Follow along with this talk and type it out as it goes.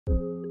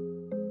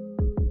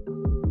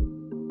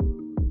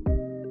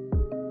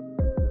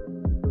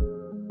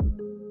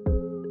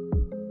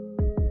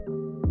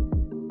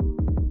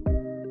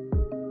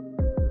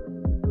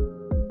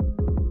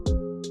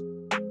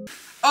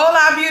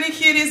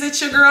cuties,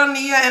 it's your girl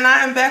Nia, and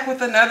I am back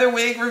with another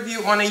wig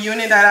review on a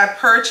unit that I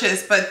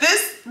purchased, but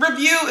this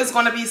review is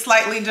going to be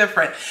slightly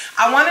different.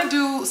 I want to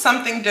do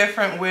something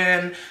different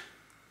when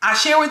I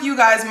share with you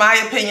guys my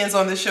opinions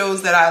on the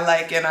shows that I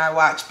like and I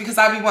watch, because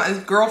I be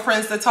wanting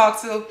girlfriends to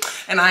talk to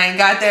and I ain't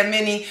got that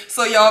many,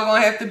 so y'all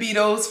gonna have to be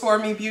those for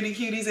me, beauty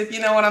cuties, if you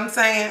know what I'm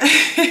saying.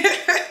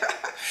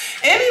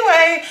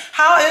 Anyway,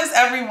 how is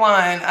everyone?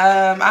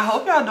 I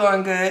hope y'all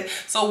doing good.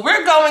 So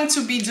we're going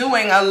to be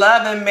doing a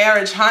love and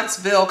marriage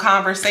Huntsville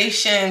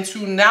conversation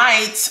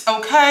tonight,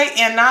 okay?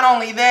 And not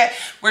only that,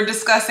 we're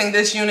discussing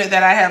this unit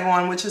that I have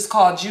on, which is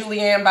called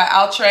Julianne by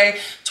Outre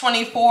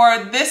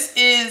 24. This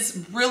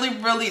is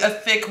really a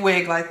thick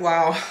wig, like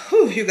wow.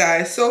 Whew, you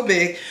guys, so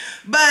big.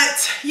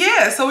 But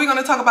yeah, so we're going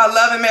to talk about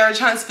love and marriage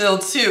Huntsville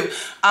too.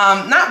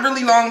 Not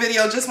really long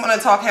video, just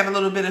want to have a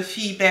little bit of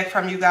feedback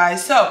from you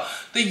guys. So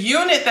the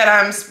unit that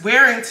I'm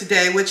wearing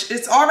today, which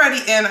it's already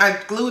in, I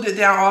glued it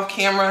down off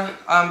camera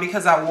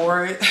because I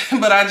wore it,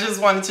 but I just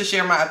wanted to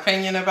share my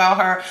opinion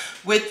about her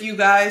with you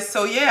guys.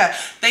 So yeah,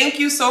 thank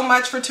you so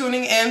much for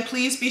tuning in.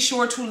 Please be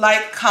sure to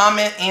like,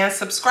 comment, and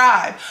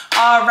subscribe.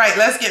 All right,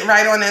 let's get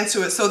right on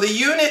into it. So the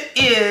unit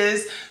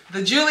is the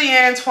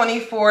Julianne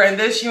 24, and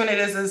this unit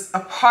is a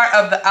part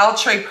of the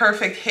Outre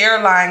Perfect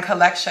Hairline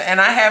collection,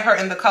 and I have her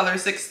in the color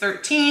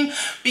 613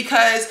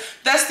 because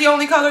that's the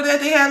only color that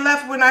they had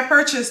left when I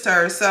purchased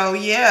her. So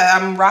yeah,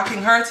 I'm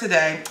rocking her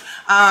today.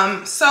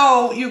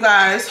 So you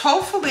guys,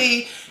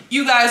 hopefully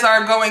you guys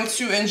are going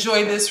to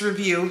enjoy this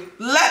review.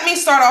 Let me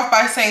start off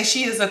by saying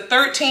she is a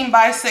 13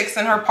 by 6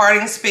 in her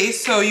parting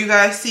space, so you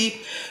guys see,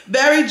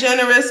 very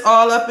generous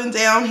all up and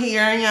down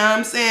here, you know what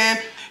I'm saying?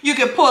 You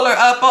can pull her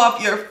up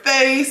off your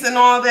face and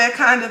all that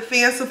kind of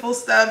fanciful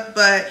stuff,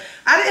 but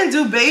I didn't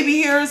do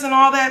baby hairs and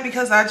all that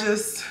because I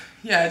just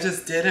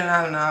didn't.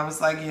 I don't know. I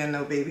was like, yeah,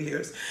 no baby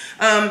hairs.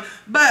 But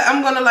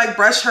I'm going to like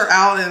brush her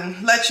out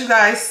and let you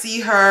guys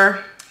see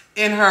her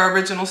in her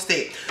original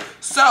state.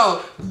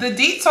 So the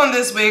deets on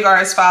this wig are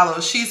as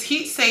follows. She's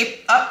heat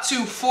safe up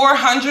to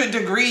 400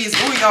 degrees.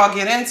 Ooh, y'all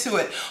get into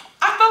it.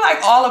 I feel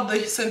like all of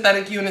the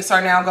synthetic units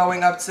are now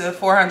going up to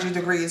 400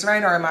 degrees,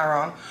 right? Or am I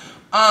wrong?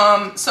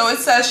 So it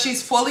says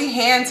she's fully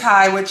hand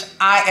tied, which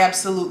I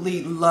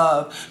absolutely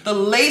love. The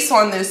lace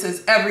on this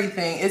is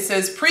everything. It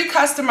says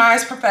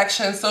pre-customized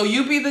perfection, so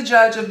you be the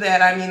judge of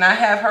that. I mean, I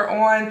have her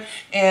on,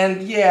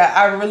 and yeah,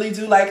 I really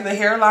do like the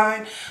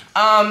hairline.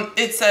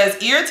 It says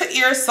ear to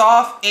ear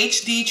soft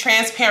HD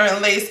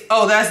transparent lace.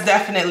 Oh, that's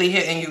definitely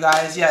hitting, you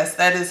guys. Yes,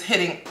 that is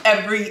hitting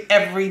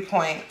every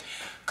point.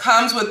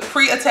 Comes with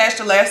pre-attached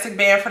elastic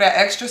band for that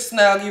extra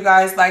snug, you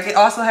guys. Like, it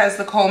also has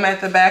the comb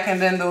at the back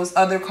and then those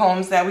other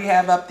combs that we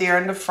have up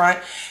there in the front.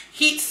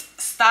 Heat's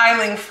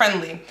styling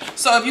friendly.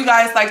 So if you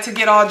guys like to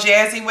get all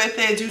jazzy with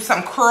it, do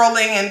some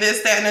curling and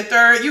this, that, and the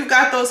third, you've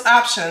got those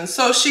options.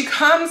 So she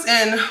comes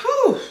in,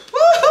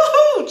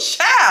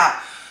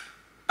 child,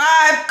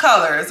 5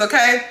 colors,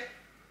 okay?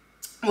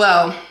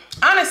 Well,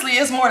 honestly,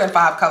 it's more than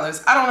 5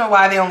 colors. I don't know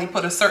why they only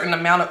put a certain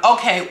amount of,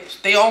 okay,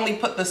 they only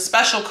put the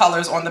special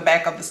colors on the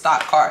back of the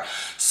stock card.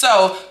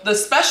 So the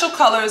special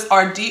colors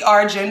are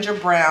DR Ginger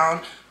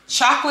Brown,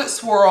 Chocolate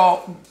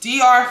Swirl,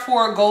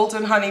 DR4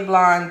 Golden Honey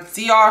Blonde,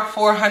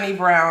 DR4 Honey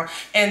Brown,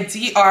 and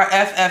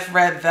DRFF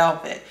Red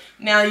Velvet.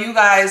 Now you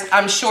guys,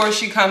 I'm sure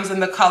she comes in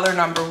the color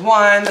number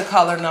 1, the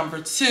color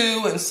number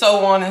 2, and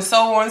so on and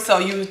so on. So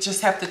you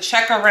just have to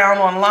check around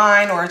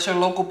online or at your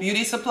local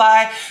beauty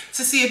supply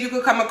to see if you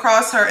could come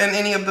across her in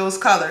any of those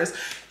colors.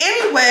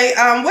 Anyway,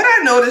 what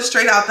I noticed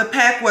straight out the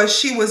pack was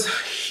she was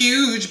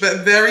huge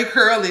but very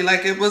curly,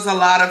 like it was a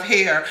lot of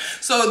hair.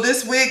 So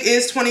this wig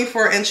is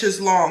 24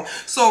 inches long.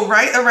 So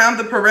right around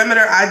the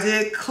perimeter, I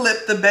did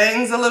clip the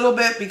bangs a little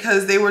bit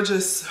because they were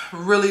just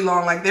really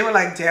long. Like they were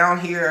like down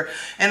here,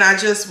 and I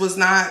just was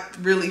not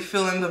really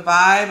feeling the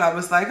vibe. I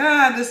was like,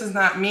 this is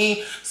not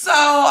me. So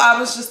I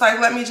was just like,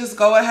 let me just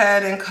go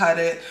ahead and cut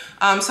it.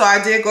 So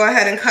I did go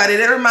ahead and cut it.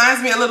 It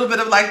reminds me a little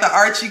bit of like the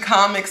Archie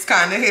Comics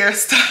kind of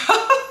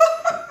hairstyle.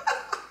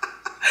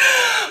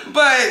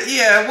 But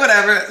yeah,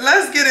 whatever,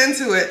 let's get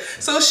into it.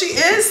 So she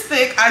is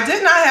thick. I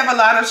did not have a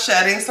lot of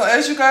shedding, so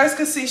as you guys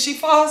can see, she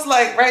falls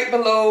like right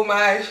above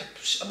my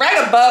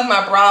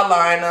bra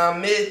line,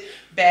 mid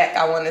back,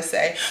 I want to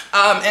say.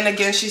 And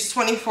again, she's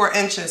 24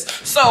 inches.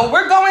 So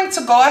we're going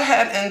to go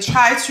ahead and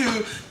try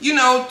to, you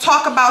know,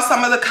 talk about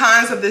some of the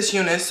cons of this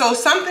unit. So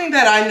something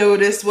that I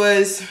noticed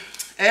was,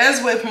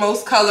 as with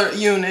most color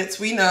units,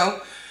 we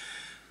know,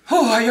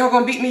 are y'all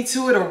gonna beat me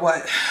to it or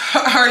what?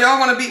 Are y'all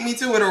gonna beat me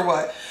to it or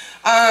what?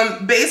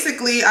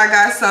 Basically, I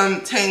got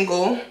some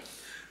tangle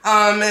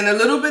and a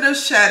little bit of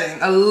shedding,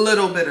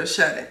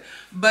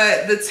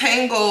 but the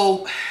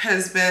tangle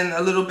has been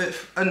a little bit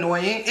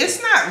annoying.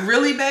 It's not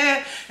really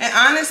bad, and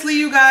honestly,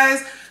 you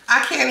guys,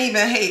 I can't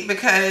even hate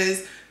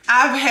because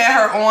I've had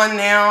her on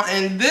now,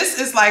 and this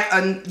is like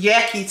a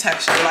yaki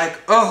texture, like,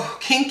 oh,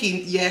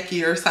 kinky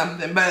yaki or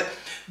something, but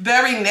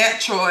very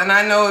natural. And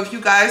I know if you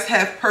guys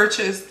have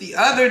purchased the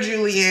other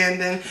Julianne,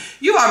 then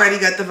you already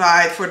got the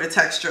vibe for the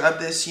texture of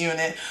this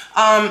unit.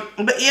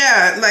 But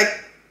yeah,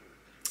 like,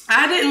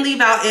 I didn't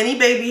leave out any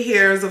baby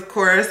hairs, of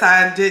course.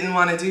 I didn't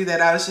want to do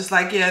that. I was just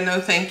like, yeah, no,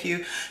 thank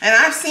you. And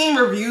I've seen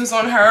reviews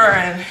on her,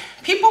 and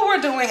people were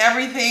doing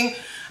everything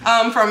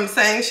from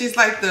saying she's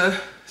like the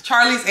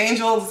Charlie's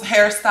Angels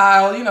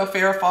hairstyle, you know,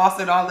 Farrah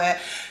Fawcett, all that.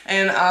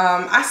 And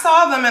I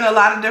saw them in a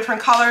lot of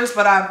different colors,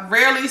 but I've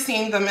rarely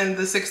seen them in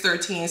the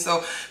 613.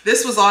 So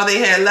this was all they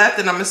had left,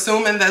 and I'm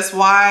assuming that's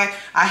why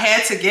I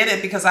had to get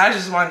it, because I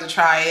just wanted to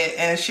try it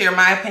and share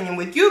my opinion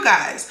with you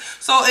guys.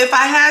 So if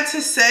I had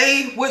to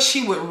say what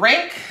she would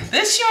rank,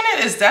 this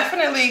unit is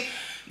definitely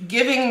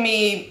giving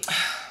me,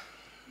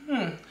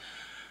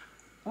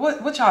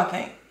 what y'all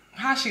think?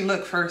 How she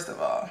look, first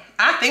of all?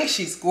 I think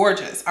she's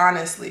gorgeous,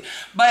 honestly.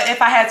 But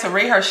if I had to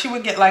rate her, she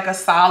would get like a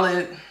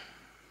solid,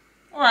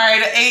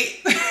 right, an 8.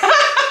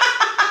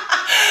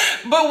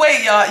 But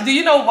wait, y'all, do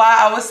you know why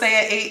I would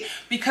say an 8?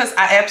 Because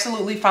I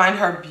absolutely find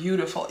her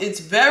beautiful. It's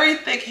very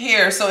thick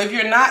hair, so if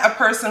you're not a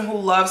person who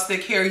loves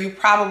thick hair, you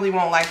probably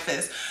won't like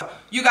this.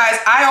 You guys,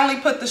 I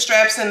only put the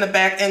straps in the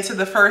back into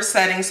the first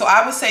setting, so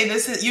I would say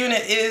this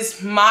unit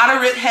is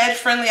moderate head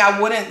friendly. I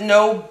wouldn't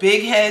know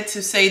big head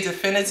to say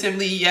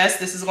definitively, yes,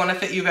 this is going to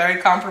fit you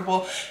very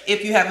comfortable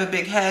if you have a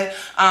big head.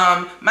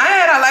 My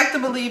head, I like to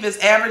believe, is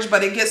average,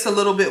 but it gets a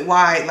little bit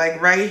wide,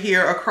 like right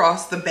here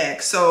across the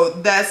back. So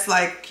that's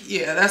like,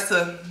 yeah, that's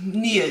a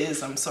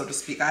Nia-ism, so to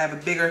speak. I have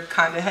a bigger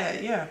kind of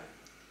head, yeah.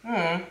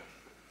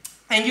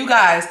 And you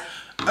guys,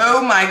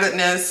 oh my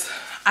goodness,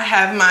 I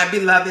have my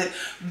beloved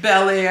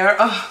Bel Air.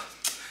 Oh,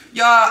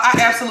 y'all, I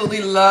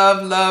absolutely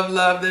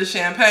love this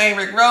champagne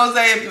Rick Rose.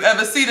 If you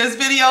ever see this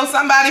video,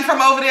 somebody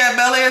from over there at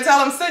Bel Air, tell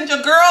them, send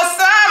your girl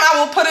some. I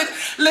will put it,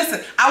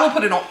 listen, I will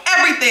put it on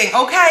everything,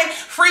 okay?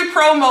 Free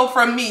promo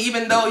from me,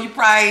 even though you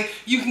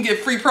can get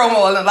free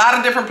promo in a lot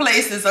of different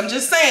places. I'm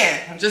just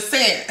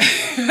saying.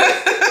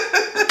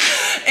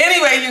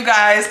 Anyway, you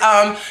guys,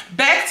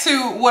 back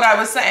to what I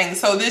was saying.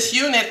 So this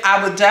unit,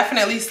 I would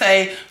definitely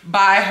say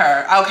buy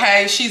her,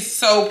 okay? She's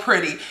so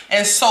pretty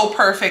and so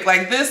perfect.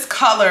 Like this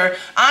color,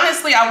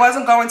 honestly, I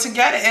wasn't going to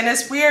get it. And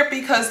it's weird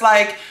because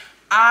like,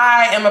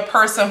 I am a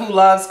person who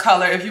loves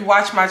color. If you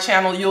watch my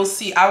channel, you'll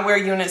see I wear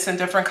units in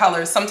different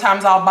colors.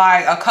 Sometimes I'll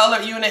buy a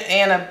colored unit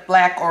and a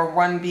black or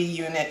 1B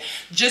unit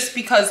just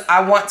because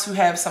I want to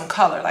have some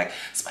color. Like,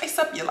 spice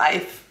up your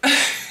life.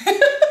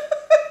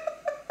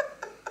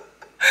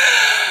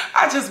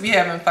 I just be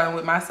having fun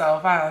with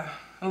myself. I'm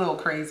a little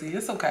crazy.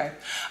 It's okay.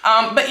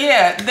 But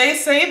yeah, they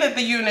say that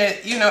the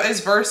unit, you know, is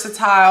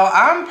versatile.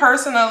 I'm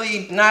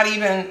personally not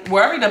even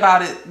worried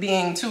about it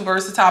being too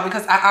versatile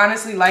because I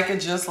honestly like it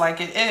just like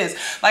it is.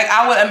 Like,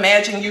 I would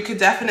imagine you could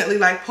definitely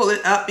like pull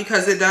it up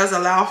because it does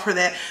allow for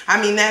that.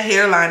 I mean, that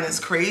hairline is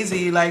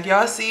crazy. Like,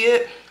 y'all see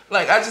it?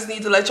 Like, I just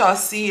need to let y'all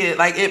see it.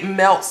 Like, it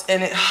melts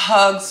and it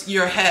hugs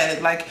your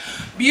head. Like,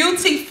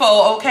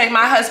 beautiful, okay?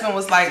 My husband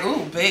was like,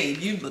 ooh, babe,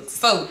 you look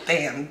so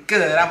damn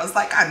good. I was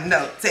like, I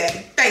know,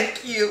 Daddy.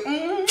 Thank you.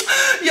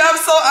 Yup,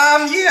 so,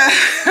 yeah.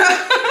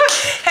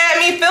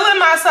 Had me feeling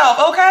myself,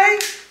 okay?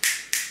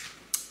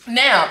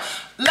 Now,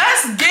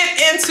 let's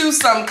get into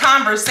some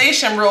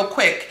conversation real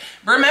quick.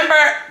 Remember,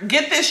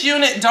 get this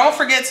unit. Don't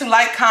forget to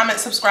like, comment,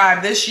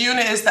 subscribe. This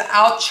unit is the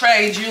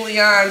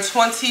Unit-Julianne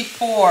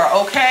 24,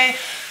 okay?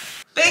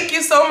 Thank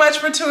you so much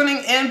for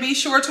tuning in. Be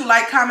sure to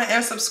like, comment,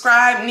 and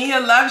subscribe.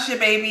 Nia loves you,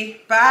 baby.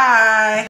 Bye.